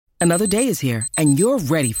Another day is here, and you're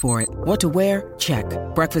ready for it. What to wear? Check.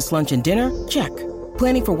 Breakfast, lunch, and dinner? Check.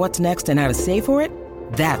 Planning for what's next and how to save for it?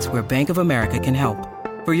 That's where Bank of America can help.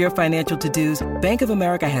 For your financial to-dos, Bank of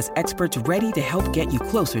America has experts ready to help get you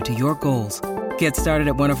closer to your goals. Get started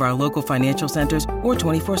at one of our local financial centers or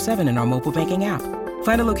 24/7 in our mobile banking app.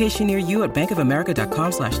 Find a location near you at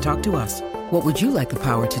bankofamerica.com/talktous. What would you like the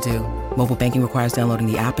power to do? Mobile banking requires downloading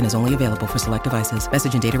the app and is only available for select devices.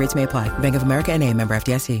 Message and data rates may apply. Bank of America N.A., member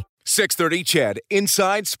FDIC. 630 CHED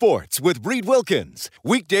Inside Sports with Reed Wilkins.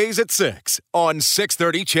 Weekdays at 6 on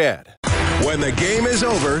 630 CHED. When the game is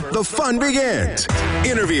over, the fun begins.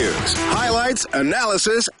 Interviews, highlights,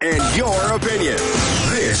 analysis, and your opinion.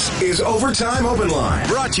 This is Overtime Open Line,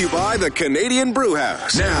 brought to you by the Canadian Brew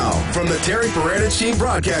House. Now, from the Terry Peranich Team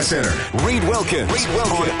Broadcast Center, Reed Wilkins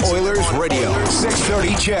on Oilers Radio,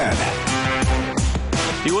 630 CHED.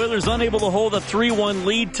 The Oilers unable to hold a 3-1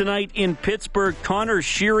 lead tonight in Pittsburgh. Connor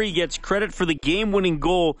Sheary gets credit for the game-winning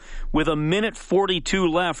goal with 1:42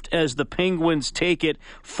 left as the Penguins take it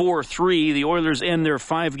 4-3. The Oilers end their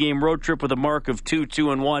 5-game road trip with a mark of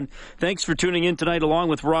 2-2-1. Thanks for tuning in tonight along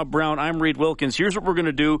with Rob Brown. I'm Reed Wilkins. Here's what we're going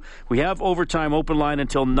to do. We have Overtime Open Line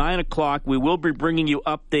until 9 o'clock. We will be bringing you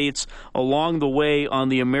updates along the way on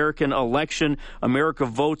the American election. America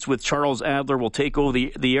Votes with Charles Adler will take over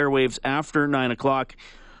the airwaves after 9 o'clock.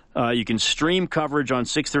 You can stream coverage on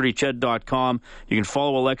 630ched.com. You can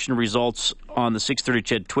follow election results on the 630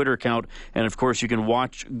 CHED Twitter account. And, of course, you can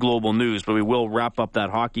watch Global News. But we will wrap up that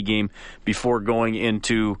hockey game before going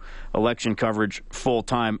into election coverage full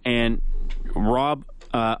time. And, Rob,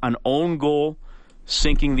 an own goal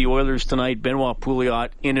sinking the Oilers tonight. Benoit Pouliot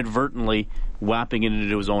inadvertently whapping it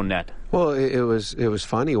into his own net. Well, it was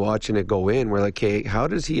funny watching it go in. We're like, hey, how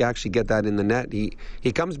does he actually get that in the net? He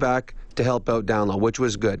comes back to help out down low, which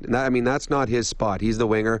was good. And that's not his spot. He's the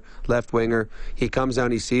winger, left winger. He comes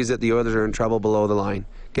down, he sees that the Oilers are in trouble below the line.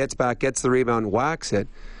 Gets back, gets the rebound, whacks it.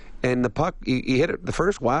 And the puck, he hit it. The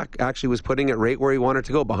first whack actually was putting it right where he wanted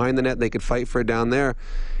to go, behind the net. They could fight for it down there.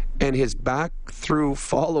 And his back through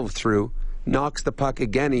follow-through knocks the puck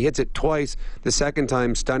again. He hits it twice. The second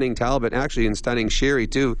time stunning Talbot, actually, and stunning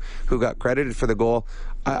Sheary too, who got credited for the goal.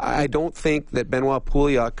 I don't think that Benoit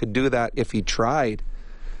Pouliot could do that if he tried.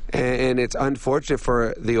 And it's unfortunate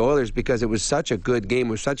for the Oilers because it was such a good game.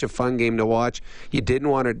 It was such a fun game to watch. You didn't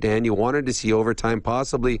want it to end. You wanted to see overtime,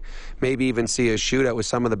 possibly maybe even see a shootout with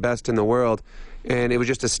some of the best in the world. And it was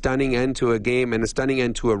just a stunning end to a game and a stunning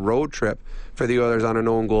end to a road trip for the Oilers on an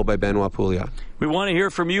own goal by Benoit Pouliot. We want to hear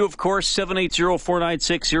from you, of course,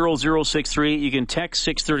 780-496-0063. You can text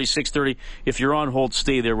 630-630. If you're on hold,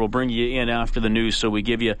 stay there. We'll bring you in after the news, so we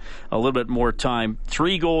give you a little bit more time.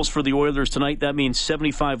 3 goals for the Oilers tonight. That means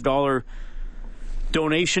 $75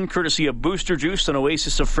 donation courtesy of Booster Juice, an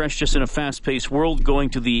oasis of freshness in a fast-paced world, going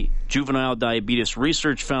to the Juvenile Diabetes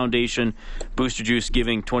Research Foundation. Booster Juice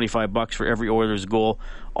giving $25 for every Oilers goal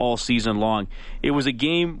all season long. It was a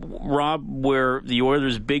game, Rob, where the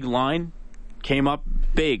Oilers' big line came up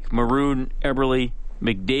big. Maroon, Eberle,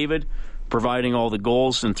 McDavid providing all the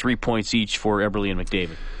goals, and 3 points each for Eberle and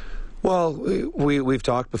McDavid. Well, we've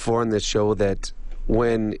talked before on this show that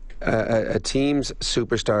when a team's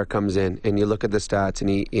superstar comes in and you look at the stats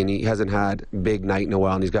and he hasn't had a big night in a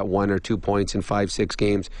while and he's got 1 or 2 points in 5-6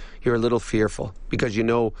 games, you're a little fearful because you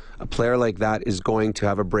know a player like that is going to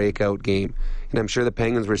have a breakout game. And I'm sure the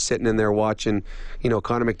Penguins were sitting in there watching,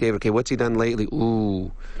 Connor McDavid. Okay, what's he done lately?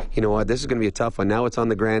 Ooh, you know what? This is going to be a tough one. Now it's on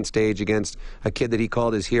the grand stage against a kid that he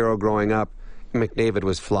called his hero growing up. McDavid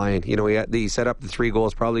was flying. He set up the 3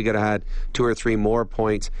 goals, probably could have had 2 or 3 more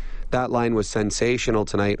points. That line was sensational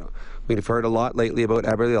tonight. We've heard a lot lately about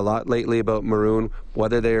Eberle, a lot lately about Maroon,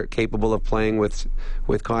 whether they're capable of playing with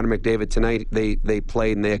Connor McDavid. Tonight they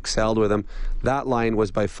played and they excelled with him. That line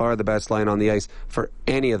was by far the best line on the ice for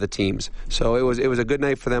any of the teams. So it was a good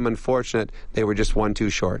night for them. Unfortunate, they were just 1-2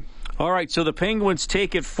 short. All right, so the Penguins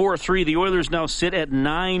take it 4-3. The Oilers now sit at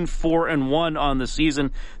 9-4-1 on the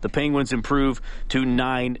season. The Penguins improve to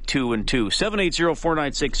 9-2-2.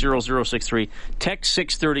 780-496-0063. Text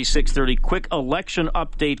 630-630. Quick election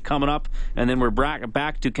update coming up, and then we're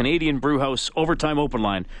back to Canadian Brewhouse Overtime Open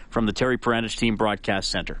Line from the Terry Peranich Team Broadcast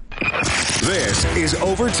Center. This is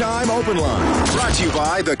Overtime Open Line, brought to you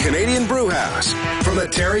by the Canadian Brewhouse. From the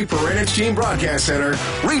Terry Peranich Team Broadcast Center,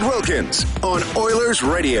 Reed Wilkins on Oilers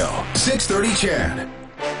Radio, 630 CHED.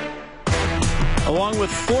 Along with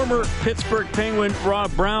former Pittsburgh Penguin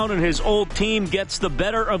Rob Brown, and his old team gets the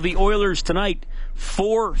better of the Oilers tonight.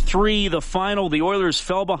 4-3 the final. The Oilers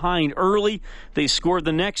fell behind early. They scored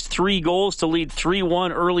the next 3 goals to lead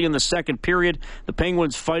 3-1 early in the second period. The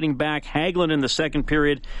Penguins fighting back. Hagelin in the second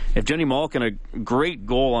period. Evgeny Malkin, a great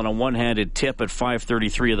goal on a one-handed tip at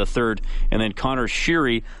 5:33 of the third. And then Connor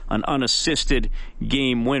Sheary, an unassisted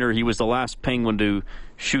game winner. He was the last Penguin to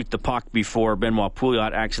shoot the puck before Benoit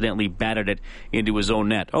Pouliot accidentally batted it into his own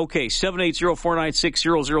net. Okay,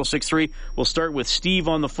 780-496-0063. We'll start with Steve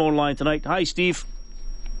on the phone line tonight. Hi, Steve.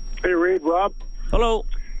 Hey, Reed, Rob. Hello.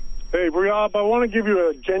 Hey, Rob, I want to give you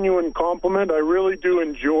a genuine compliment. I really do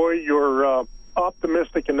enjoy your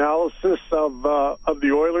optimistic analysis of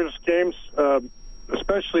the Oilers games,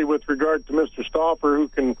 especially with regard to Mr. Stauffer, who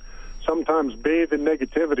can sometimes bathe in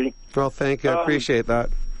negativity. Well, thank you. I appreciate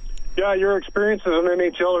that. Yeah, your experience as an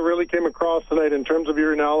NHLer really came across tonight in terms of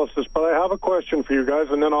your analysis, but I have a question for you guys,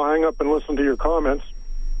 and then I'll hang up and listen to your comments.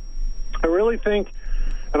 I really think,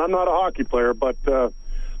 and I'm not a hockey player, but I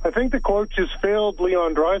think the coaches failed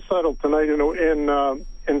Leon Draisaitl tonight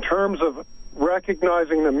in terms of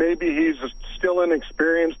recognizing that maybe he's still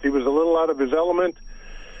inexperienced. He was a little out of his element.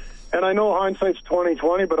 And I know hindsight's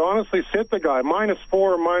 20/20, but honestly, sit the guy.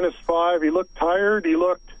 -4, -5. He looked tired. He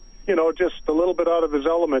looked, just a little bit out of his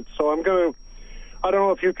element. So I don't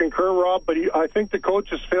know if you concur, Rob, but I think the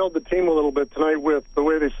coaches failed the team a little bit tonight with the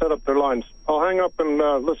way they set up their lines. I'll hang up and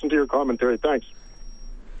listen to your commentary. Thanks.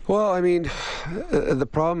 Well, I mean, the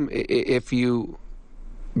problem, if you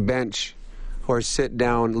bench or sit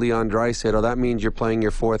down Leon Draisaitl, that means you're playing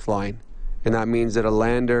your fourth line. And that means that a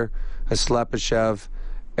Lander, a Slepyshev,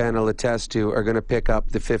 and a Letestu are going to pick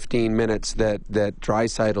up the 15 minutes that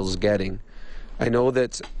Draisaitl's getting. I know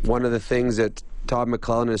that one of the things that Todd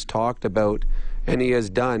McLellan has talked about, and he has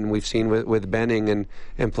done, we've seen with Benning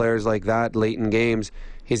and players like that late in games,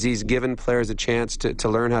 is he's given players a chance to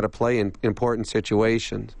learn how to play in important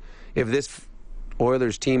situations. If this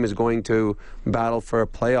Oilers team is going to battle for a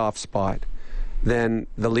playoff spot, then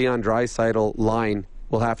the Leon Draisaitl line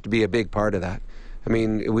will have to be a big part of that. I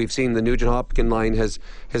mean, we've seen the Nugent-Hopkins line has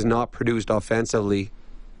not produced offensively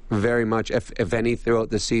very much, if any,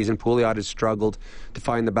 throughout the season. Pouliot has struggled to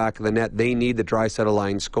find the back of the net. They need the Draisaitl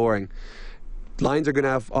line scoring. Lines are going to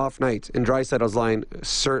have off nights, and Draisaitl's line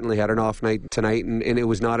certainly had an off night tonight, and it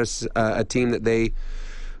was not a team that they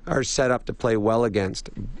are set up to play well against.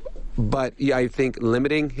 But yeah, I think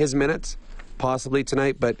limiting his minutes, possibly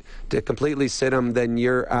tonight, but to completely sit him, then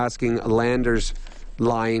you're asking Lander's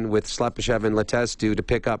line with Slepyshev and Letestu to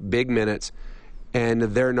pick up big minutes, and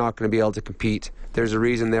they're not going to be able to compete. There's a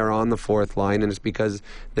reason they're on the fourth line, and it's because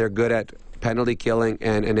they're good at penalty killing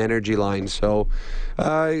and an energy line. So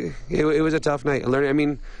it was a tough night. I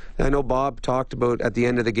mean, I know Bob talked about at the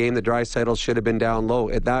end of the game that Draisaitl should have been down low.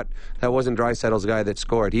 That wasn't Draisaitl's guy that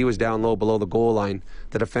scored. He was down low below the goal line.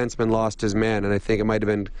 The defenseman lost his man, and I think it might have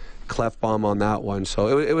been Clefbaum on that one.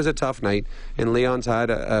 So it was a tough night, and Leon's had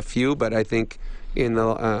a few, but I think in the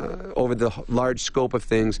over the large scope of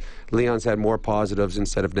things, Leon's had more positives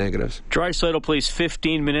instead of negatives. Draisaitl plays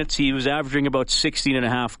 15 minutes. He was averaging about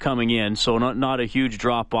 16.5 coming in, so not a huge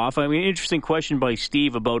drop-off. I mean, interesting question by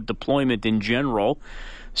Steve about deployment in general.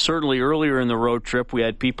 Certainly earlier in the road trip, we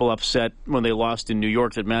had people upset when they lost in New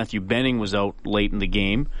York that Matthew Benning was out late in the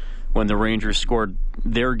game when the Rangers scored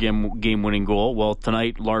their game-winning goal. Well,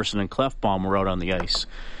 tonight, Larson and Clefbaum were out on the ice.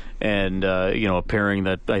 And, a pairing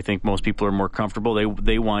that I think most people are more comfortable. They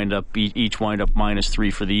each wind up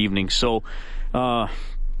 -3 for the evening. So,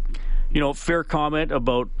 fair comment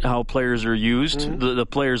about how players are used. Mm-hmm. The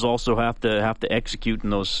players also have to execute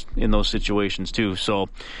in those situations too. So,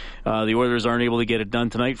 the Oilers aren't able to get it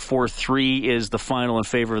done tonight. 4-3 is the final in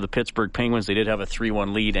favor of the Pittsburgh Penguins. They did have a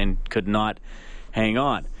 3-1 lead and could not hang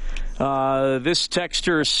on. This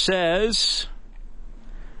texter says,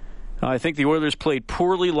 I think the Oilers played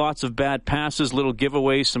poorly, lots of bad passes, little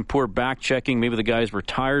giveaways, some poor back-checking. Maybe the guys were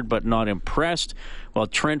tired but not impressed. While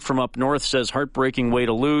Trent from up north says heartbreaking way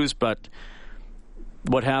to lose, but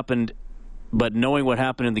knowing what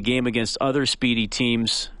happened in the game against other speedy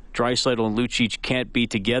teams, Draisaitl and Lucic can't be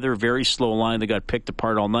together. Very slow line. They got picked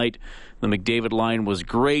apart all night. The McDavid line was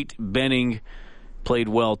great. Benning played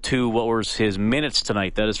well, too. What was his minutes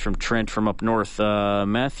tonight? That is from Trent from up north.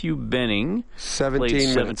 Matthew Benning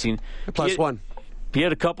 17 minutes. Plus one. He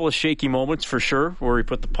had a couple of shaky moments, for sure, where he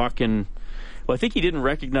put the puck in. Well, I think he didn't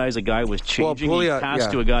recognize a guy was changing. Well, Pouliot, he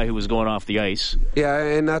passed to a guy who was going off the ice. Yeah,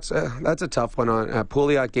 and that's a tough one.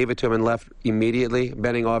 Pouliot gave it to him and left immediately.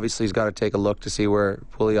 Benning obviously has got to take a look to see where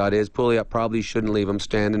Pouliot is. Pouliot probably shouldn't leave him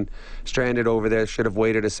stranded over there. Should have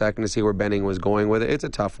waited a second to see where Benning was going with it. It's a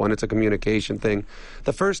tough one. It's a communication thing.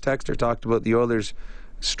 The first texter talked about the Oilers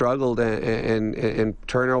struggled and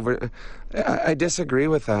turnover. I disagree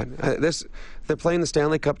with that. They're playing the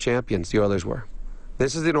Stanley Cup champions, the Oilers were.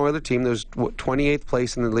 This is an Oilers team that was 28th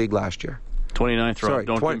place in the league last year. 29th, Rob.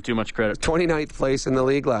 Don't give them too much credit. 29th place in the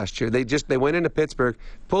league last year. They went into Pittsburgh.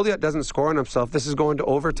 Pouliot doesn't score on himself. This is going to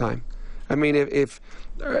overtime. I mean, if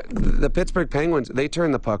the Pittsburgh Penguins, they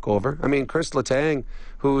turn the puck over. I mean, Chris Letang,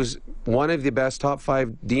 who's one of the best top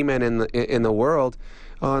 5 D-men in the world,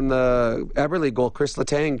 on the Eberle goal, Chris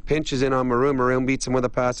Letang pinches in on Maroon. Maroon beats him with a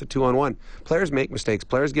pass at 2-on-1. Players make mistakes.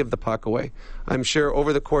 Players give the puck away. I'm sure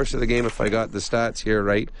over the course of the game, if I got the stats here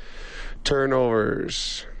right,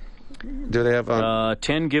 turnovers. Do they have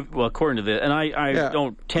 10 according to this, and I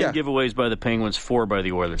don't 10 giveaways by the Penguins, 4 by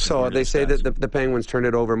the Oilers. So they say that the Penguins turned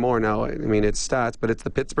it over more. Now, I mean, it's stats, but it's the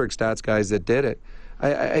Pittsburgh stats guys that did it.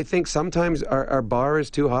 I think sometimes our bar is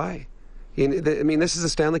too high. I mean, this is a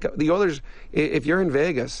Stanley Cup. The Oilers, if you're in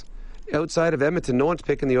Vegas, outside of Edmonton, no one's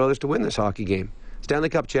picking the Oilers to win this hockey game. Stanley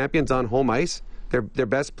Cup champions on home ice. Their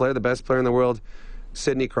best player, the best player in the world,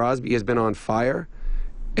 Sidney Crosby, has been on fire.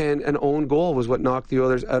 And an own goal was what knocked the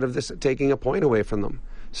Oilers out of this, taking a point away from them.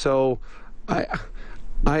 So, I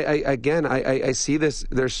see this.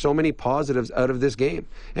 There's so many positives out of this game.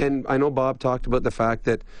 And I know Bob talked about the fact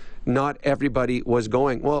that not everybody was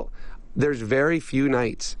going. Well, there's very few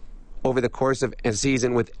nights over the course of a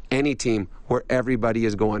season with any team where everybody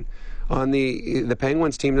is going. On the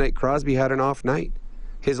Penguins team tonight, Crosby had an off night.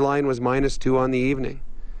 His line was -2 on the evening.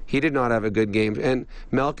 He did not have a good game. And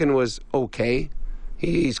Malkin was okay.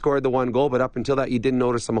 He scored the 1 goal, but up until that, you didn't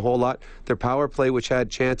notice them a whole lot. Their power play, which had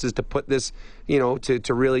chances to put this, to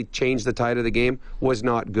really change the tide of the game, was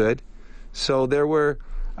not good. So there were...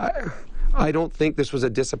 I don't think this was a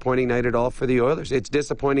disappointing night at all for the Oilers. It's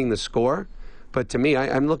disappointing the score, but to me,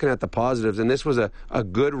 I'm looking at the positives, and this was a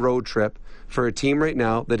good road trip for a team right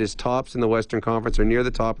now that is tops in the Western Conference or near the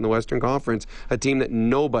top in the Western Conference, a team that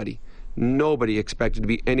nobody expected to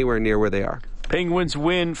be anywhere near where they are. Penguins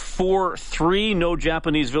win 4-3. No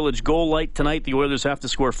Japanese Village goal light tonight. The Oilers have to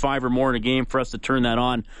score 5 or more in a game for us to turn that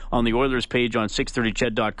on the Oilers page on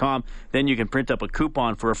 630ched.com. Then you can print up a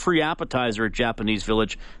coupon for a free appetizer at Japanese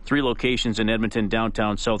Village. 3 locations in Edmonton,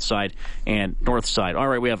 downtown, south side, and north side. All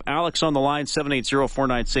right, we have Alex on the line,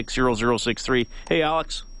 780-496-0063. Hey,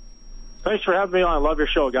 Alex. Thanks for having me on. I love your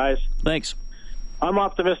show, guys. Thanks. I'm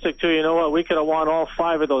optimistic, too. You know what? We could have won all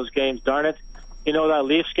 5 of those games, darn it. You know, that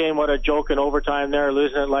Leafs game, what a joke in overtime there,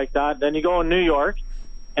 losing it like that. Then you go in New York,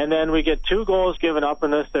 and then we get 2 goals given up in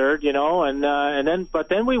the third, but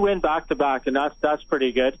then we win back-to-back, and that's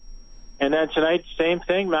pretty good. And then tonight, same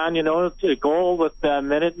thing, man. A goal with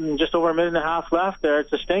just over a minute and a half left there.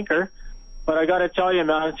 It's a stinker. But I got to tell you,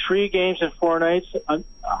 man, 3 games in 4 nights. I'm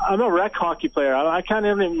a rec hockey player. I can't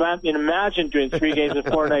even imagine doing 3 games in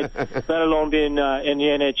 4 nights, let alone being in the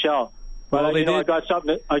NHL. But I got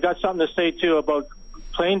something to say too about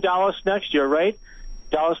playing Dallas next year, right?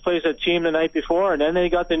 Dallas plays a team the night before, and then they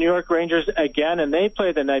got the New York Rangers again, and they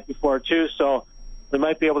played the night before too. So we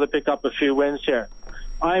might be able to pick up a few wins here.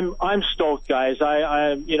 I'm stoked, guys.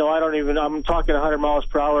 I'm talking 100 miles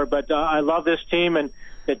per hour, but I love this team. And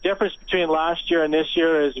the difference between last year and this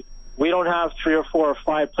year is we don't have 3 or 4 or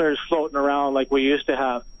 5 players floating around like we used to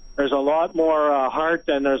have. There's a lot more heart,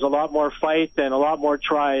 and there's a lot more fight, and a lot more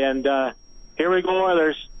try. And here we go,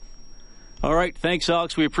 Oilers. All right. Thanks,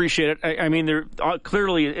 Alex. We appreciate it. I mean,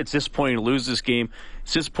 clearly it's disappointing to lose this game.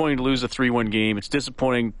 It's disappointing to lose a 3-1 game. It's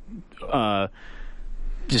disappointing to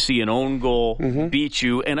see an own goal beat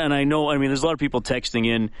you. And I know, there's a lot of people texting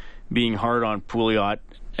in being hard on Pouliot.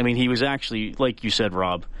 I mean, he was actually, like you said,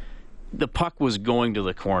 Rob, the puck was going to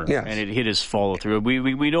the corner, and it hit his follow-through.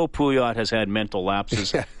 We know Pouliot has had mental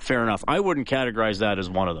lapses. Yeah. Fair enough. I wouldn't categorize that as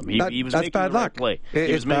one of them. He was making the right play.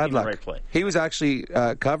 He was making the right play. He was actually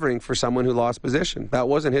covering for someone who lost position. That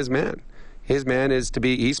wasn't his man. His man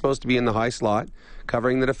he's supposed to be in the high slot,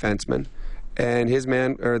 covering the defenseman. And his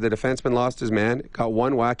man, or the defenseman, lost his man, got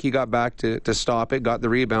one whack. He got back to stop it, got the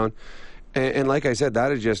rebound. And like I said,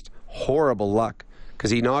 that is just horrible luck,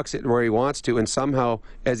 because he knocks it where he wants to, and somehow,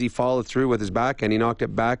 as he followed through with his backhand, he knocked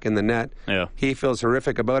it back in the net. Yeah. He feels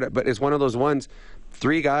horrific about it, but it's one of those ones,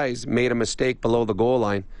 3 guys made a mistake below the goal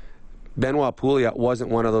line. Benoit Pouliot wasn't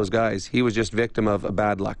one of those guys. He was just victim of a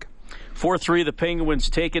bad luck. 4-3, the Penguins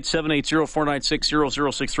take it,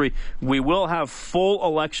 780-496-0063. We will have full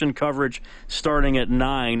election coverage starting at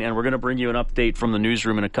 9, and we're going to bring you an update from the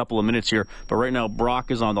newsroom in a couple of minutes here. But right now, Brock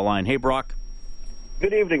is on the line. Hey, Brock.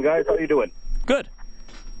 Good evening, guys. How are you doing? Good.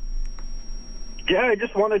 Yeah, I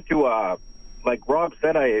just wanted to, like Rob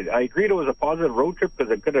said, I agreed it was a positive road trip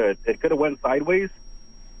because it could have went sideways,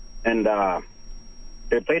 and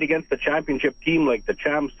they played against the championship team like the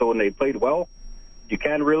champs, so when they played well, you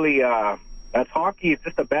can't really, that's hockey. It's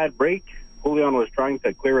just a bad break. Julian was trying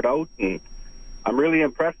to clear it out, and I'm really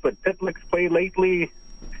impressed with Pitlick's play lately,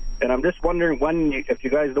 and I'm just wondering if you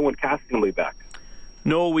guys know when Cassian will be back.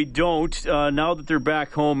 No, we don't. Now that they're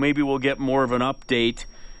back home, maybe we'll get more of an update.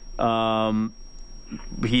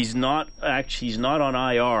 He's not on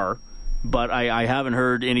IR, but I haven't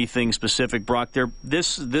heard anything specific. Brock,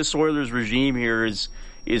 this Oilers regime here is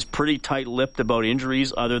pretty tight-lipped about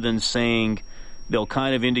injuries, other than saying they'll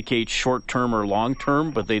kind of indicate short-term or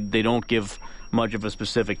long-term, but they don't give much of a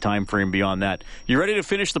specific time frame beyond that. You ready to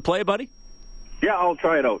finish the play, buddy? Yeah, I'll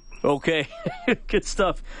try it out. Okay, good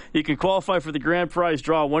stuff. You can qualify for the grand prize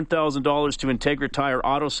draw, $1,000 to Integra Tire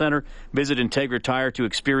Auto Center. Visit Integra Tire to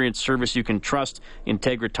experience service you can trust.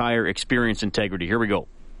 Integra Tire, experience integrity. Here we go.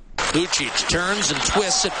 Lucic turns and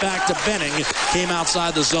twists it back to Benning. Came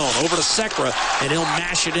outside the zone. Over to Sekera, and he'll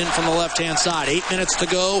mash it in from the left-hand side. 8 minutes to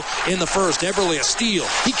go in the first. Eberle, a steal.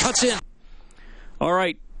 He cuts in. All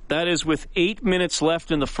right, that is with 8 minutes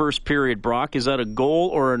left in the first period, Brock. Is that a goal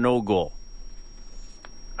or a no goal?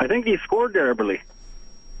 I think he scored there, Eberle.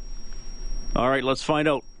 All right, let's find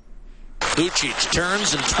out. Lucic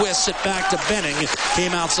turns and twists it back to Benning.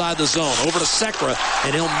 Came outside the zone. Over to Sekera,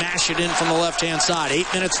 and he'll mash it in from the left-hand side. 8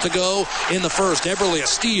 minutes to go in the first. Eberle, a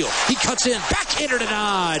steal. He cuts in. Backhander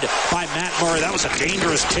denied by Matt Murray. That was a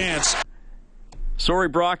dangerous chance. Sorry,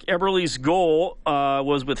 Brock. Eberle's goal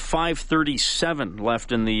was with 5:37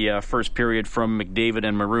 left in the first period from McDavid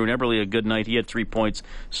and Maroon. Eberle, a good night. He had 3 points.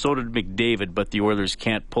 So did McDavid, but the Oilers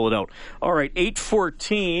can't pull it out. All right,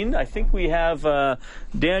 8:14. I think we have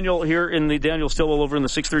Daniel here Daniel Stillwell over in the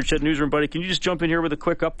 630 CHED newsroom. Buddy, can you just jump in here with a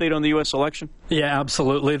quick update on the U.S. election? Yeah,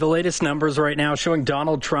 absolutely. The latest numbers right now showing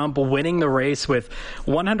Donald Trump winning the race with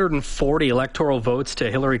 140 electoral votes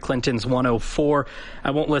to Hillary Clinton's 104.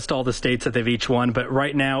 I won't list all the states that they've each won, but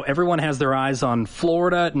right now everyone has their eyes on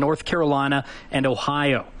Florida, North Carolina, and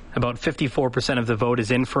Ohio. About 54% of the vote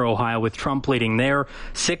is in for Ohio, with Trump leading there.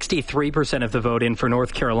 63% of the vote in for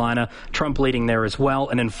North Carolina, Trump leading there as well.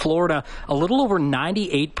 And in Florida, a little over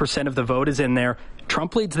 98% of the vote is in there.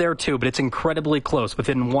 Trump leads there too, but it's incredibly close,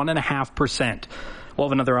 within 1.5%. We'll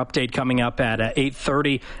have another update coming up at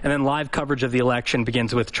 8:30, and then live coverage of the election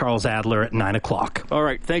begins with Charles Adler at 9 o'clock. All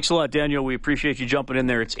right. Thanks a lot, Daniel. We appreciate you jumping in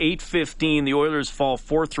there. It's 8:15. The Oilers fall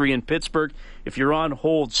 4-3 in Pittsburgh. If you're on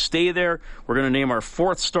hold, stay there. We're going to name our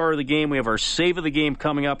fourth star of the game. We have our save of the game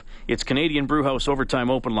coming up. It's Canadian Brewhouse Overtime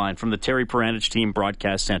Open Line from the Terry Peranich Team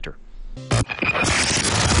Broadcast Center.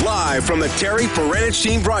 Live from the Terry Peranich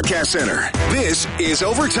Team Broadcast Center, this is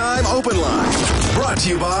Overtime Open Line. Brought to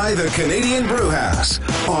you by the Canadian Brewhouse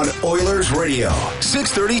on Oilers Radio,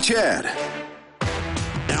 630 CHED.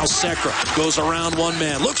 Now Sekera goes around one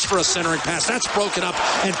man, looks for a centering pass. That's broken up,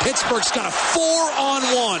 and Pittsburgh's got a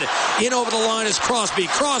 4-on-1. In over the line is Crosby.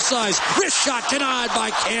 Cross eyes, wrist shot denied by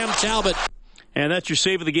Cam Talbot. And that's your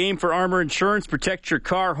save of the game for Armor Insurance. Protect your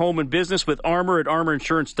car, home, and business with Armor at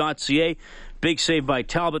armorinsurance.ca. Big save by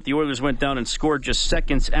Talbot. The Oilers went down and scored just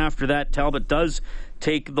seconds after that. Talbot does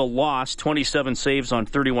take the loss, 27 saves on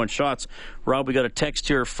 31 shots. Rob, we got a text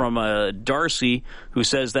here from Darcy who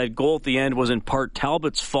says that goal at the end was in part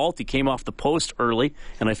Talbot's fault. He came off the post early,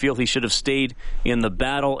 and I feel he should have stayed in the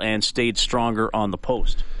battle and stayed stronger on the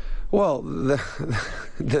post. Well,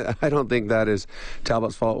 I don't think that is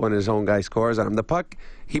Talbot's fault when his own guy scores on him. The puck,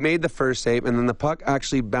 he made the first save, and then the puck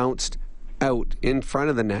actually bounced out in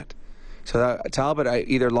front of the net. So that Talbot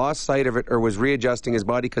either lost sight of it or was readjusting his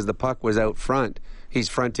body because the puck was out front. He's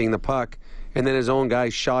fronting the puck, and then his own guy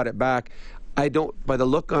shot it back. By the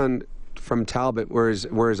look from Talbot, where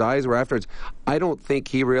his eyes were afterwards, I don't think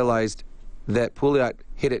he realized that Pouliot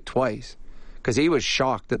hit it twice, because he was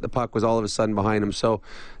shocked that the puck was all of a sudden behind him. So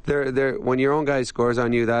when your own guy scores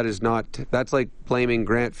on you, that's like blaming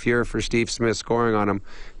Grant Fuhr for Steve Smith scoring on him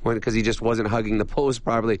because he just wasn't hugging the post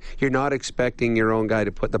properly. You're not expecting your own guy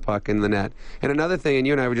to put the puck in the net. And another thing, and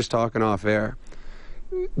you and I were just talking off air,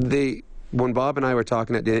 when Bob and I were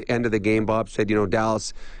talking at the end of the game, Bob said,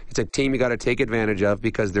 Dallas, it's a team you got to take advantage of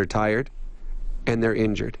because they're tired and they're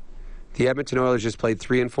injured. The Edmonton Oilers just played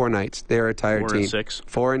 3 and 4 nights. They're a tired team.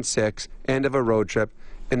 4 and 6, end of a road trip.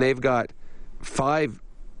 And they've got 5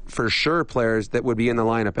 for sure players that would be in the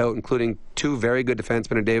lineup out, including 2 very good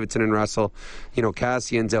defensemen in Davidson and Russell.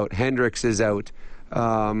 Cassian's out. Hendricks is out.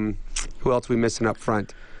 Who else are we missing up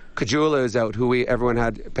front? Kajula is out, who everyone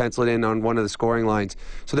had penciled in on one of the scoring lines.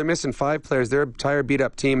 So they're missing 5 players. They're a tired,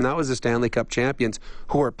 beat-up team, and that was the Stanley Cup champions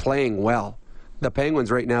who are playing well. The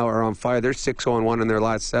Penguins right now are on fire. They're 6-1 in their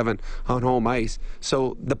last 7 on home ice.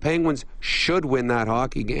 So the Penguins should win that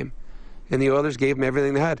hockey game. and the Oilers gave them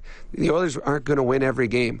everything they had. The Oilers aren't going to win every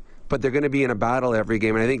game, but they're going to be in a battle every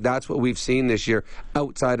game, and I think that's what we've seen this year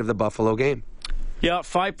outside of the Buffalo game. Yeah,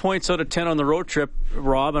 5 points out of 10 on the road trip,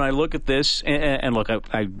 Rob, and I look at this, and look,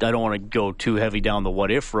 I don't want to go too heavy down the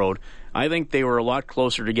what-if road. I think they were a lot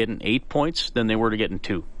closer to getting 8 points than they were to getting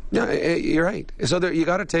 2. No, you're right. So you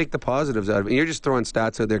got to take the positives out of it. You're just throwing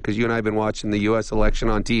stats out there because you and I have been watching the U.S. election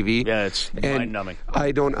on TV. Yeah, it's mind-numbing.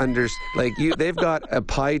 I don't understand. They've got a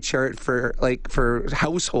pie chart for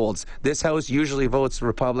households. This house usually votes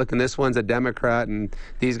Republican. This one's a Democrat, and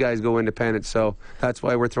these guys go independent. So that's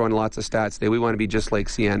why we're throwing lots of stats today. We want to be just like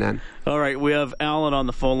CNN. All right, we have Alan on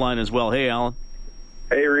the phone line as well. Hey, Alan.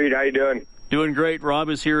 Hey, Reed. How you doing? Doing great. Rob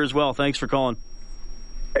is here as well. Thanks for calling.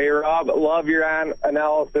 Hey, Rob, love your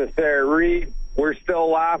analysis there. Reed, we're still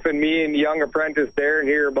laughing, me and young apprentice Darren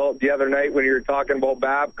here, about the other night when you were talking about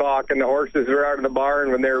Babcock and the horses were out of the barn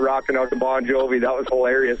when they were rocking out the Bon Jovi. That was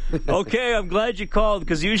hilarious. Okay, I'm glad you called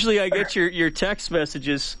because usually I get your text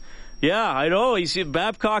messages. Yeah, I know.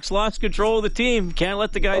 Babcock's lost control of the team. Can't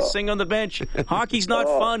let the guys sing on the bench. Hockey's not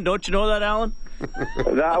fun. Don't you know that, Alan?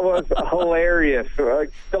 That was hilarious.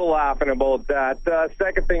 Still laughing about that.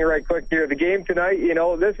 Second thing right quick here, the game tonight,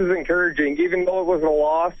 this is encouraging. Even though it was a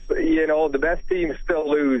loss, the best teams still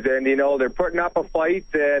lose. And, they're putting up a fight.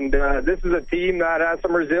 And this is a team that has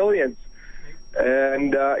some resilience.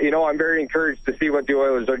 And, I'm very encouraged to see what the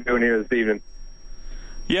Oilers are doing here this evening.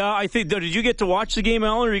 Yeah, I think. Did you get to watch the game,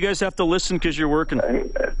 Alan, or you guys have to listen because you're working?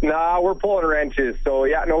 Nah, we're pulling wrenches. So,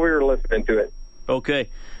 we were listening to it. Okay.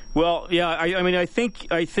 Well, yeah, I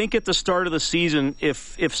think at the start of the season,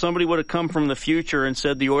 if somebody would have come from the future and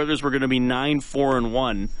said the Oilers were going to be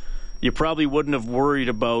 9-4-1, you probably wouldn't have worried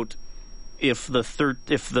about if the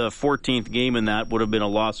 14th game in that would have been a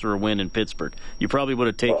loss or a win in Pittsburgh. You probably would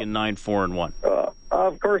have taken 9-4-1.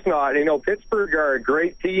 Of course not. Pittsburgh are a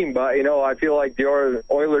great team, but I feel like the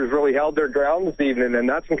Oilers really held their ground this evening, and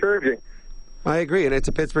that's encouraging. I agree, and it's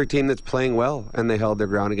a Pittsburgh team that's playing well, and they held their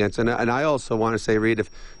ground against. And I also want to say, Reed,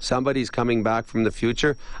 if somebody's coming back from the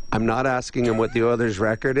future, I'm not asking them what the Oilers'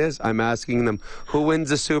 record is. I'm asking them who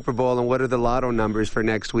wins the Super Bowl and what are the lotto numbers for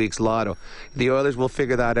next week's lotto. The Oilers will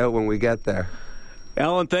figure that out when we get there.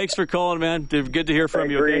 Alan, thanks for calling, man. Good to hear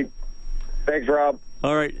from you. Okay? Reed. Thanks, Rob.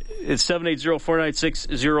 All right, it's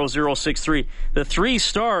 780-496-0063. The 3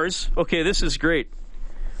 stars, okay, this is great.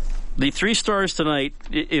 The 3 stars tonight,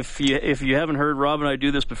 if you haven't heard Rob and I do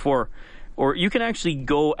this before, or you can actually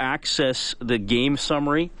go access the game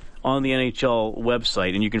summary on the NHL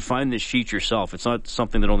website, and you can find this sheet yourself. It's not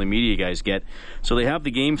something that only media guys get. So they have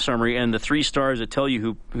the game summary and the 3 stars that tell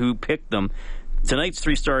you who picked them. Tonight's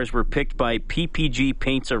 3 stars were picked by PPG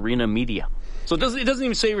Paints Arena Media. So it doesn't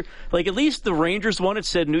even say, at least the Rangers one, it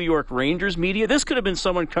said New York Rangers Media. This could have been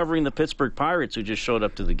someone covering the Pittsburgh Pirates who just showed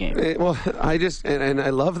up to the game. Well, and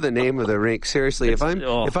I love the name of the rink. Seriously, if I'm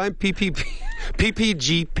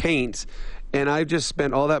PPG Paints, and I've just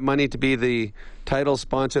spent all that money to be the title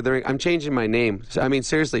sponsor of the rink, I'm changing my name. I mean,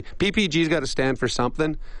 seriously, PPG's got to stand for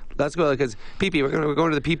something. Let's go, because PP, we're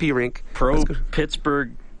going to the PP rink. Pro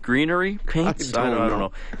Pittsburgh Greenery Paints? I don't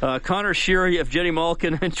know. Connor Sheary, Evgeny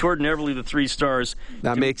Malkin, and Jordan Everly, the 3 stars.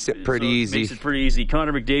 That makes it pretty easy.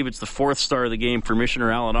 Connor McDavid's the 4th star of the game for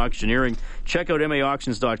Missioner Allen Auctioneering. Check out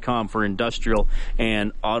MAauctions.com for industrial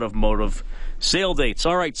and automotive sale dates.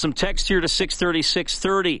 All right, some text here to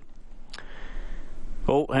 630.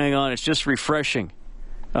 Oh, hang on. It's just refreshing.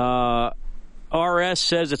 RS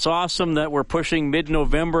says it's awesome that we're pushing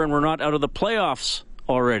mid-November and we're not out of the playoffs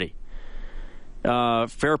already.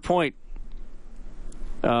 Fair point.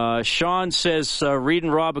 Sean says, Reed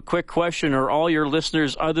and Rob, a quick question. Are all your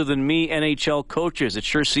listeners other than me NHL coaches? It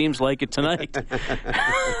sure seems like it tonight.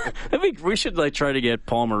 I think we should try to get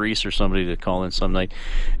Paul Maurice or somebody to call in some night.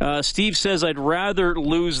 Steve says, I'd rather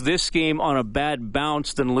lose this game on a bad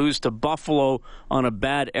bounce than lose to Buffalo on a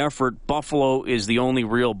bad effort. Buffalo is the only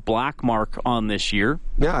real black mark on this year.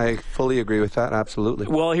 Yeah, I fully agree with that. Absolutely.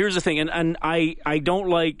 Well, here's the thing, and I don't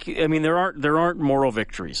like. I mean, there aren't moral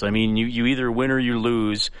victories. I mean, you either win or you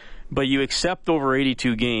lose, but you accept over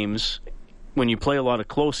 82 games when you play a lot of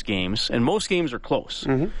close games, and most games are close.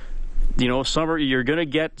 Mm-hmm. You're going to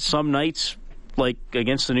get some nights like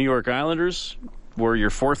against the New York Islanders where your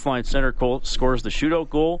 4th line center scores the shootout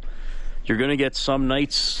goal. You're going to get some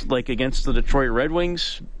nights like against the Detroit Red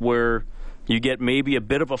Wings where you get maybe a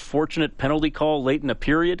bit of a fortunate penalty call late in the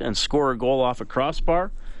period and score a goal off a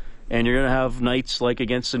crossbar. And you're going to have nights like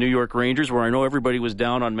against the New York Rangers where I know everybody was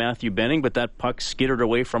down on Matthew Benning, but that puck skittered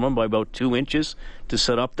away from him by about 2 inches to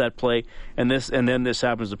set up that play. And then this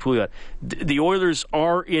happens to Pouliot. The Oilers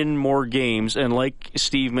are in more games, and like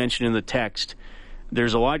Steve mentioned in the text,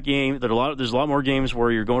 there's a lot more games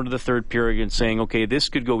where you're going to the third period and saying, okay, this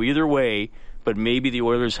could go either way, but maybe the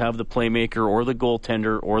Oilers have the playmaker or the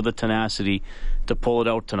goaltender or the tenacity to pull it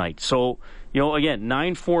out tonight. So, again,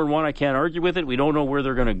 9-4-1, I can't argue with it. We don't know where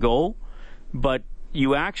they're going to go, but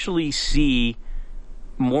you actually see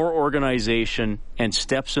more organization and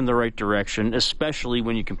steps in the right direction, especially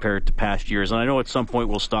when you compare it to past years. And I know at some point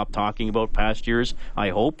we'll stop talking about past years, I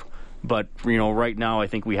hope, but right now I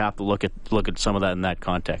think we have to look at some of that in that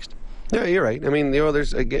context. Yeah, you're right. I mean, the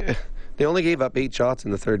Oilers, again, they only gave up 8 shots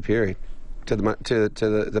in the third period to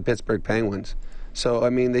the Pittsburgh Penguins. So, I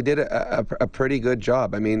mean, they did a pretty good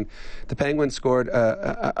job. I mean, the Penguins scored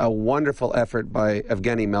a wonderful effort by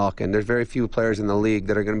Evgeny Malkin. There's very few players in the league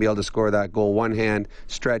that are going to be able to score that goal. One hand,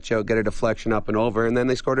 stretch out, get a deflection up and over, and then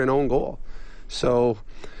they scored an own goal. So,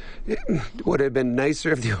 would it have been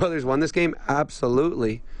nicer if the Oilers won this game?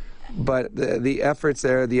 Absolutely. But the efforts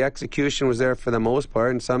there, the execution was there for the most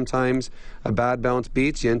part, and sometimes a bad bounce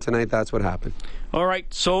beats you, and tonight that's what happened. All right,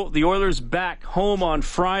 so the Oilers back home on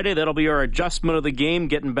Friday. That'll be our adjustment of the game,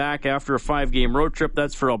 getting back after a 5-game road trip.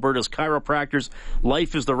 That's for Alberta's chiropractors.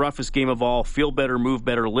 Life is the roughest game of all. Feel better, move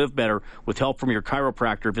better, live better with help from your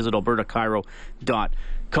chiropractor. Visit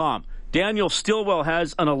albertachiro.com. Daniel Stillwell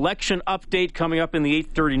has an election update coming up in the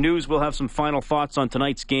 8:30 news. We'll have some final thoughts on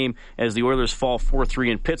tonight's game as the Oilers fall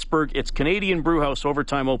 4-3 in Pittsburgh. It's Canadian Brewhouse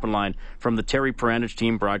Overtime Open Line from the Terry Peranich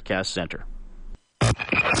Team Broadcast Center.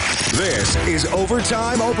 This is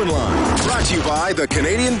Overtime Open Line, brought to you by the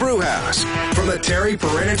Canadian Brewhouse. From the Terry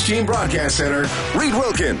Peranich Team Broadcast Center, Reed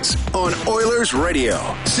Wilkins on Oilers Radio,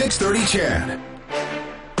 630 CHED.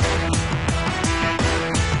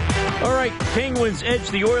 All right, Penguins edge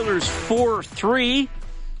the Oilers 4-3.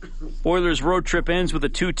 Oilers road trip ends with a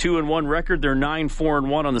 2-2-1 record. They're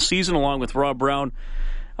 9-4-1 on the season, along with Rob Brown.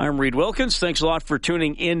 I'm Reed Wilkins. Thanks a lot for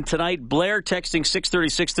tuning in tonight. Blair texting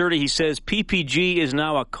 630. He says PPG is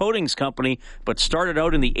now a coatings company, but started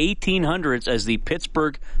out in the 1800s as the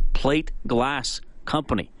Pittsburgh Plate Glass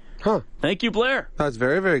Company. Huh. Thank you, Blair. That's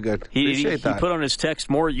very, very good. Appreciate that. He put on his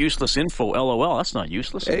text, more useless info, LOL. That's not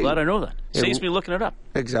useless. I'm glad I know that. Saves me looking it up.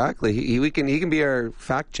 Exactly. He can be our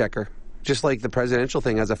fact checker. Just like the presidential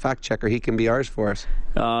thing as a fact checker, he can be ours for us.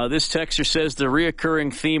 This texter says the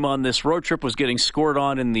reoccurring theme on this road trip was getting scored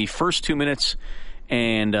on in the first 2 minutes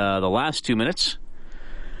and the last 2 minutes.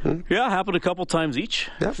 Yeah, happened a couple times each.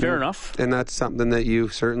 Yeah, fair enough. And that's something that you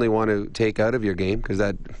certainly want to take out of your game because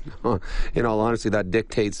that, in all honesty, that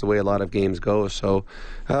dictates the way a lot of games go. So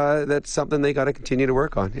that's something they got to continue to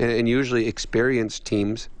work on. And usually experienced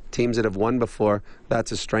teams that have won before,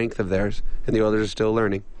 that's a strength of theirs. And the Oilers are still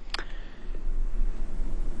learning.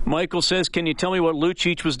 Michael says, can you tell me what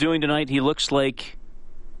Lucic was doing tonight? He looks like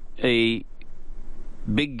a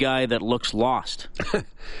big guy that looks lost.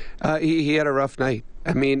 He had a rough night.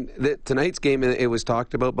 I mean, tonight's game, it was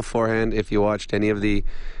talked about beforehand. If you watched any of the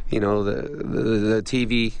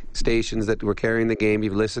TV stations that were carrying the game,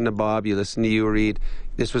 you've listened to Bob, you listened to you, Reed,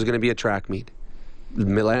 this was going to be a track meet.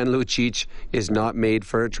 Milan Lucic is not made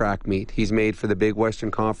for a track meet. He's made for the big Western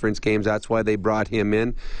Conference games. That's why they brought him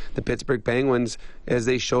in. The Pittsburgh Penguins, as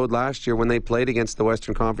they showed last year when they played against the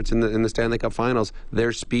Western Conference in the Stanley Cup Finals,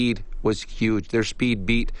 their speed was huge. Their speed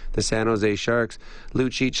beat the San Jose Sharks.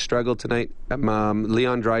 Lucic struggled tonight.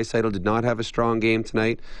 Leon Draisaitl did not have a strong game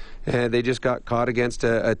tonight. They just got caught against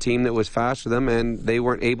a team that was faster than them, and they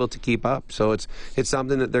weren't able to keep up. So it's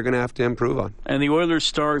something that they're going to have to improve on. And the Oilers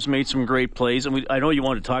stars made some great plays. And I know you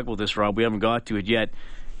want to talk about this, Rob. We haven't got to it yet.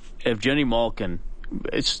 Evgeny Malkin,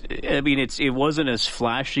 it wasn't as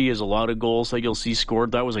flashy as a lot of goals that you'll see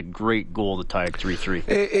scored. That was a great goal to tie it 3-3.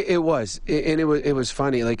 It was, and it was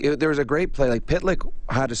funny. There was a great play. Like Pitlick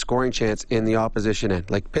had a scoring chance in the opposition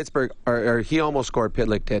end. Like Pittsburgh, or he almost scored.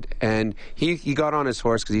 Pitlick did, and he got on his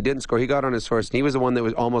horse because he didn't score. He got on his horse, and he was the one that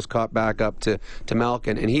was almost caught back up to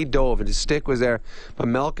Malkin, and he dove, and his stick was there. But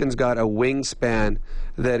Malkin's got a wingspan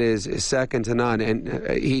that is second to none, and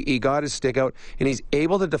he got his stick out, and he's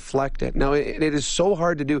able to deflect it. Now, it is so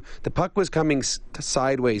hard to do. The puck was coming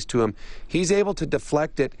sideways to him. He's able to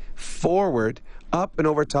deflect it forward, up and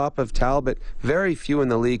over top of Talbot. Very few in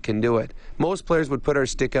the league can do it. Most players would put our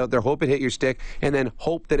stick out there, hope it hit your stick, and then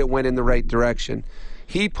hope that it went in the right direction.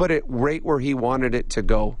 He put it right where he wanted it to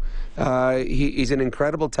go. He's an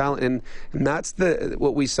incredible talent, and that's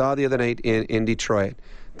what we saw the other night in Detroit.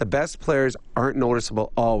 The best players aren't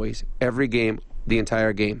noticeable always, every game, the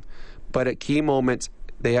entire game. But at key moments,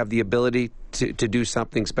 They have the ability to do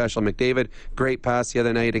something special. McDavid, great pass the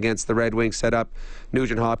other night against the Red Wings, set up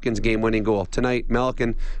Nugent-Hopkins' game-winning goal. Tonight,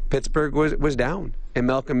 Malkin, Pittsburgh was down, and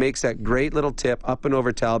Malkin makes that great little tip up and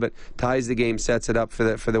over Talbot, ties the game, sets it up for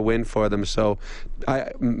the win for them. So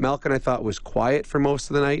Malkin, I thought, was quiet for most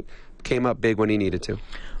of the night, came up big when he needed to.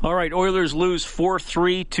 All right, Oilers lose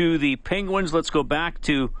 4-3 to the Penguins. Let's go back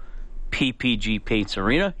to PPG Paints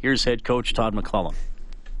Arena. Here's head coach Todd McLellan.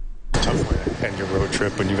 Tough way to end your road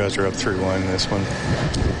trip when you guys are up 3-1 in this one.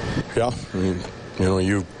 Yeah, I mean,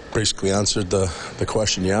 you basically answered the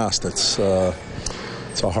question you asked. It's a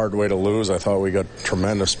hard way to lose. I thought we got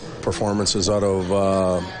tremendous performances out of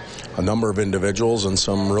a number of individuals and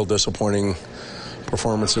some real disappointing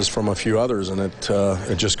performances from a few others, and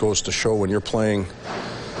it just goes to show when you're playing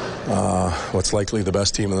what's likely the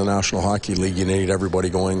best team in the National Hockey League, you need everybody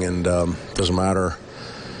going, and doesn't matter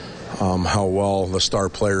how well the star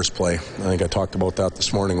players play. I think I talked about that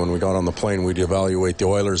this morning when we got on the plane. We'd evaluate the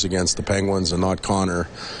Oilers against the Penguins and not Connor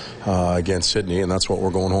against Sydney, and that's what we're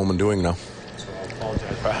going home and doing now. I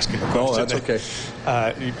apologize for asking the question. No, that's okay.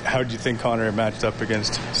 How do you think Connor matched up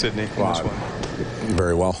against Sydney in this one?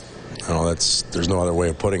 Very well. There's no other way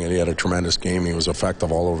of putting it. He had a tremendous game. He was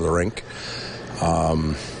effective all over the rink.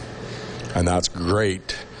 And that's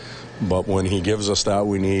great. But when he gives us that,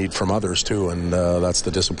 we need from others too, and that's the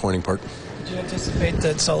disappointing part. Did you anticipate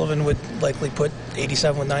that Sullivan would likely put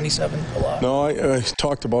 87 with 97 a lot? No, I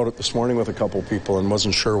talked about it this morning with a couple of people and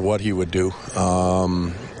wasn't sure what he would do.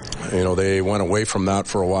 They went away from that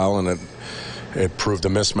for a while, and it proved a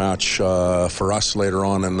mismatch for us later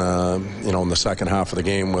on in the second half of the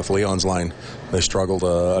game with Leon's line. They struggled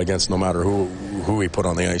against no matter who he put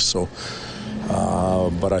on the ice. So.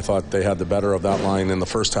 But I thought they had the better of that line in the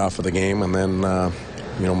first half of the game, and then,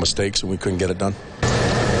 mistakes, and we couldn't get it done.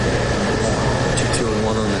 2-1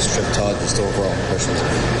 on this trip, Todd. Just overall impressions.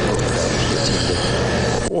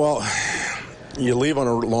 Well, you leave on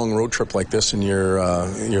a long road trip like this, and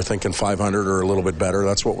you're thinking 500 or a little bit better.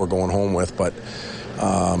 That's what we're going home with. But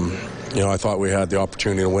I thought we had the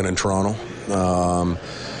opportunity to win in Toronto.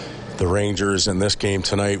 The Rangers in this game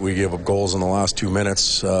tonight, we gave up goals in the last 2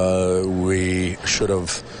 minutes. We should have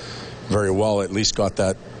very well at least got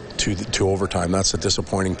that to overtime. That's the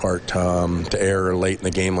disappointing part, to err late in the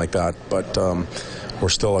game like that. But we're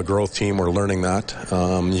still a growth team. We're learning that.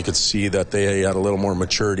 You could see that they had a little more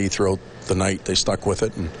maturity throughout the night. They stuck with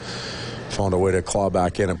it and found a way to claw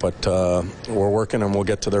back in it. But we're working, and we'll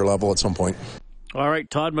get to their level at some point. All right,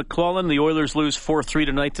 Todd McLellan. The Oilers lose 4-3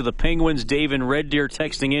 tonight to the Penguins. Dave in Red Deer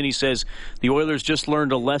texting in. He says, the Oilers just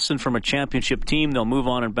learned a lesson from a championship team. They'll move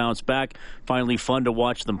on and bounce back. Finally fun to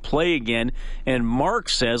watch them play again. And Mark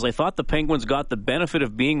says, I thought the Penguins got the benefit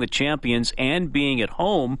of being the champions and being at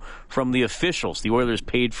home from the officials. The Oilers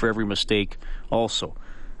paid for every mistake also.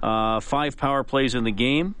 5 power plays in the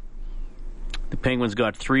game. The Penguins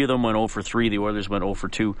got 3 of them, went 0 for 3. The Oilers went 0 for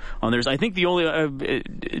 2 on theirs. I think the only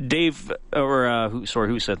Dave, or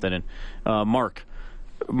who sent that in? Mark.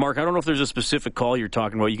 Mark, I don't know if there's a specific call you're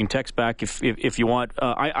talking about. You can text back if you want.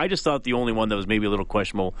 I just thought the only one that was maybe a little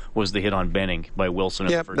questionable was the hit on Benning by Wilson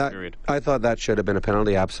in the first period. I thought that should have been a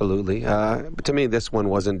penalty, absolutely. But to me, this one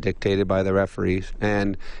wasn't dictated by the referees.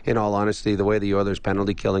 And in all honesty, the way the Oilers'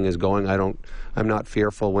 penalty killing is going, I'm not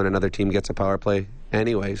fearful when another team gets a power play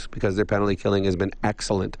anyways, because their penalty killing has been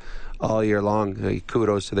excellent all year long.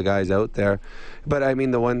 Kudos to the guys out there. But, I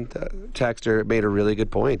mean, the one texter made a really good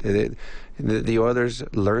point. The Oilers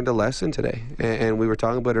learned a lesson today. And we were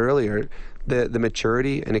talking about it earlier. The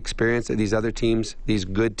maturity and experience that these other teams, these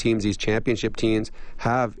good teams, these championship teams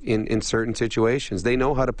have in certain situations. They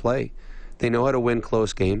know how to play. They know how to win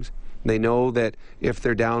close games. They know that if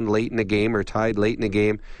they're down late in a game or tied late in a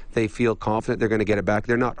game, they feel confident they're going to get it back.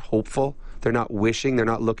 They're not hopeful. They're not wishing. They're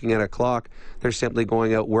not looking at a clock. They're simply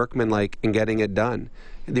going out workmanlike and getting it done.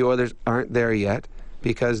 The Oilers aren't there yet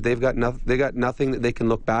because they've got nothing that they can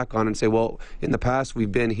look back on and say, well, in the past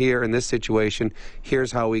we've been here in this situation.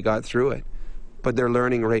 Here's how we got through it. But they're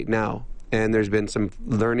learning right now. And there's been some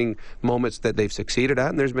learning moments that they've succeeded at,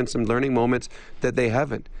 and there's been some learning moments that they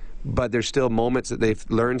haven't. But there's still moments that they've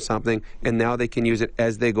learned something, and now they can use it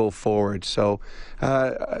as they go forward. So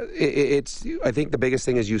I think the biggest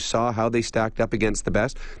thing is you saw how they stacked up against the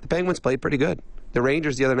best. The Penguins played pretty good. The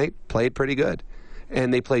Rangers the other night played pretty good.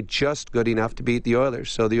 And they played just good enough to beat the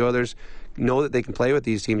Oilers. So the Oilers know that they can play with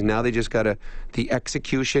these teams. Now they just got to, the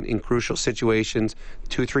execution in crucial situations,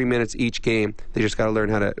 2-3 minutes each game, they just got to learn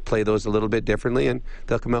how to play those a little bit differently, and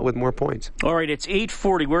they'll come out with more points. All right, it's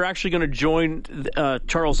 8:40. We're actually going to join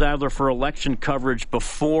Charles Adler for election coverage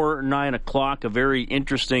before 9 o'clock. A very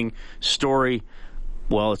interesting story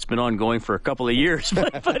Well, it's been ongoing for a couple of years,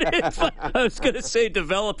 but I was going to say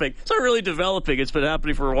developing. It's not really developing. It's been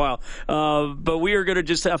happening for a while. But we are going to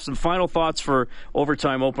just have some final thoughts for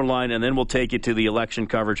Overtime Open Line, and then we'll take you to the election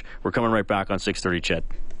coverage. We're coming right back on 630 CHED.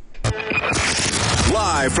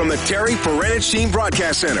 Live from the Terry Perenich Team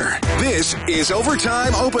Broadcast Center, this is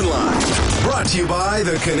Overtime Open Line. Brought to you by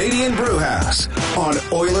the Canadian Brewhouse on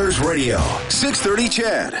Oilers Radio, 630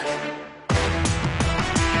 CHED.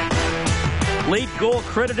 Late goal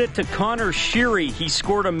credited to Connor Sheary. He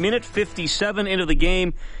scored a minute 57 into the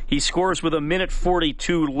game. He scores with a minute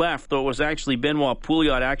 42 left, though it was actually Benoit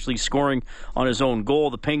Pouliot actually scoring on his own goal.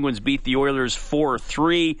 The Penguins beat the Oilers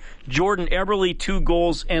 4-3. Jordan Eberle, 2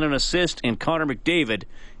 goals and an assist, and Connor McDavid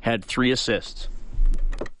had 3 assists.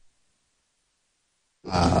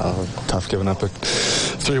 Tough giving up a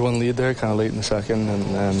 3-1 lead there kind of late in the second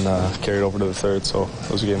and carried over to the third, so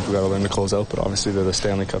those are games we got to learn to close out, but obviously they're the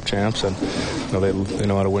Stanley Cup champs and they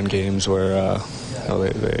know how to win games where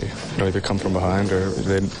they either come from behind or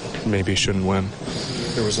they maybe shouldn't win.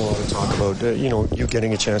 There was a lot of talk about you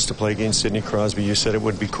getting a chance to play against Sidney Crosby. You said it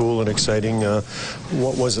would be cool and exciting.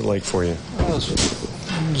 What was it like for you?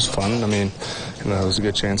 It was fun. I mean, it was a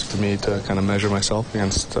good chance for me to kind of measure myself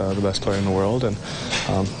against the best player in the world, and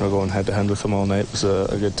going head-to-head with him all night was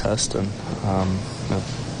a good test. And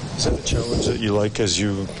is that a challenge that you like as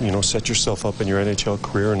you set yourself up in your NHL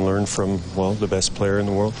career and learn from the best player in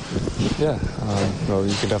the world? Yeah,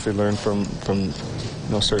 you can definitely learn from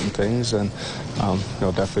certain things, and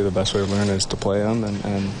definitely the best way to learn is to play him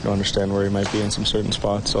and understand where he might be in some certain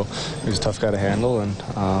spots. So he's a tough guy to handle, and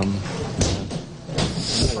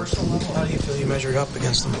personal level, how do you feel you measured up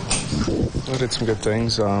against them? I did some good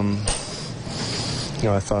things.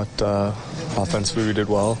 I thought offensively we did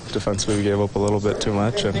well. Defensively we gave up a little bit too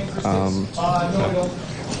much. And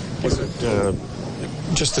was it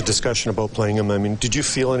just a discussion about playing him? I mean, did you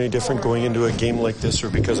feel any different going into a game like this, or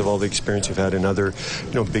because of all the experience you've had in other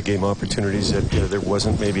big game opportunities that there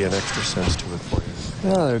wasn't maybe an extra sense to it for you?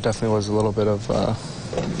 Yeah, there definitely was a little bit of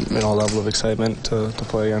level of excitement to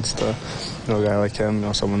play against a guy like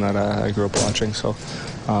him, someone that I grew up watching. So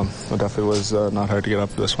it definitely was not hard to get up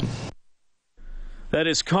for this one. That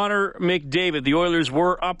is Connor McDavid. The Oilers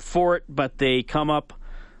were up for it, but they come up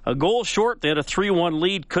a goal short. They had a 3-1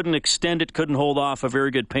 lead, couldn't extend it, couldn't hold off a very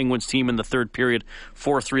good Penguins team in the third period.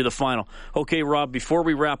 4-3 the final. Okay, Rob, before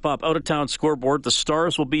we wrap up, out-of-town scoreboard, the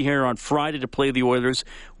Stars will be here on Friday to play the Oilers.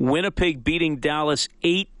 Winnipeg beating Dallas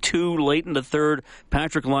 8-2 late in the third.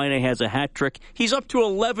 Patrick Laine has a hat trick. He's up to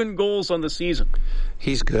 11 goals on the season.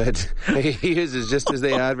 He's good. He is just as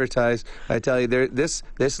they advertise. I tell you, this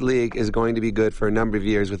league is going to be good for a number of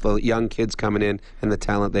years with the young kids coming in and the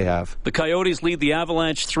talent they have. The Coyotes lead the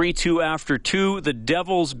Avalanche 3-2 after 2. The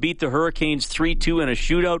Devils beat the Hurricanes 3-2 in a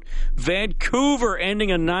shootout. Vancouver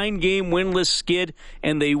ending a 9-game winless skid,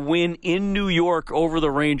 and they win in New York over the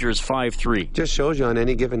Rangers 5-3. Just shows you on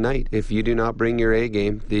any given night, if you do not bring your A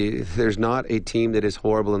game, there's not a team that is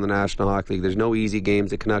horrible in the National Hockey League. There's no easy games.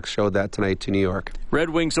 The Canucks showed that tonight to New York.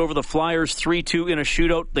 Red Wings over the Flyers 3-2 in a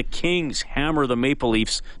shootout. The Kings hammer the Maple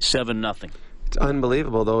Leafs 7-0. It's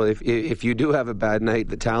unbelievable, though. If you do have a bad night,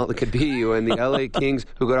 the talent that could be you. And the LA Kings,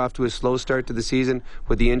 who got off to a slow start to the season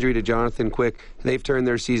with the injury to Jonathan Quick, they've turned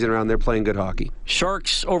their season around. They're playing good hockey.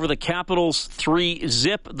 Sharks over the Capitals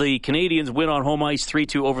 3-0. The Canadians win on home ice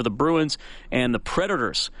 3-2 over the Bruins. And the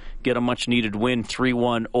Predators get a much-needed win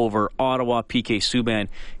 3-1 over Ottawa. PK Subban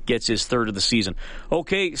gets his third of the season.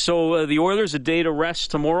 Okay, so the Oilers, a day to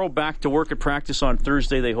rest tomorrow. Back to work at practice on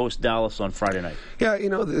Thursday. They host Dallas on Friday night. Yeah,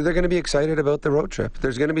 they're going to be excited about the road trip.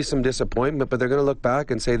 There's going to be some disappointment, but they're going to look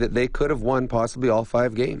back and say that they could have won possibly all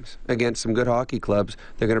 5 games against some good hockey clubs.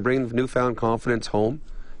 They're going to bring newfound confidence home.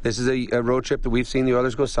 This is a road trip that we've seen the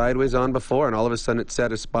Oilers go sideways on before, and all of a sudden it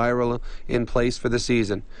set a spiral in place for the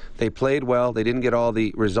season. They played well. They didn't get all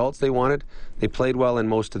the results they wanted. They played well in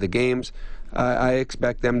most of the games. I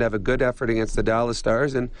expect them to have a good effort against the Dallas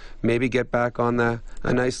Stars and maybe get back on a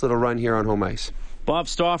nice little run here on home ice. Bob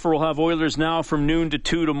Stauffer will have Oilers Now from noon to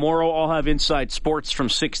 2 tomorrow. I'll have Inside Sports from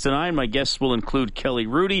 6 to 9. My guests will include Kelly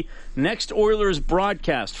Rudy. Next Oilers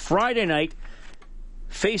broadcast Friday night.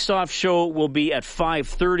 Face-off show will be at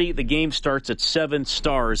 5:30. The game starts at 7.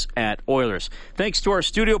 Stars at Oilers. Thanks to our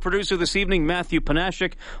studio producer this evening, Matthew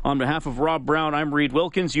Panashik. On behalf of Rob Brown, I'm Reed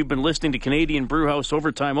Wilkins. You've been listening to Canadian Brewhouse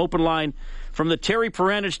Overtime Open Line from the Terry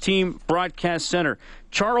Perenich Team Broadcast Center.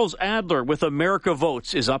 Charles Adler with America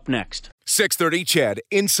Votes is up next. 630 CHED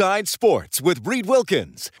Inside Sports with Reed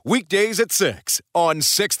Wilkins. Weekdays at 6 on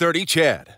 630 CHED.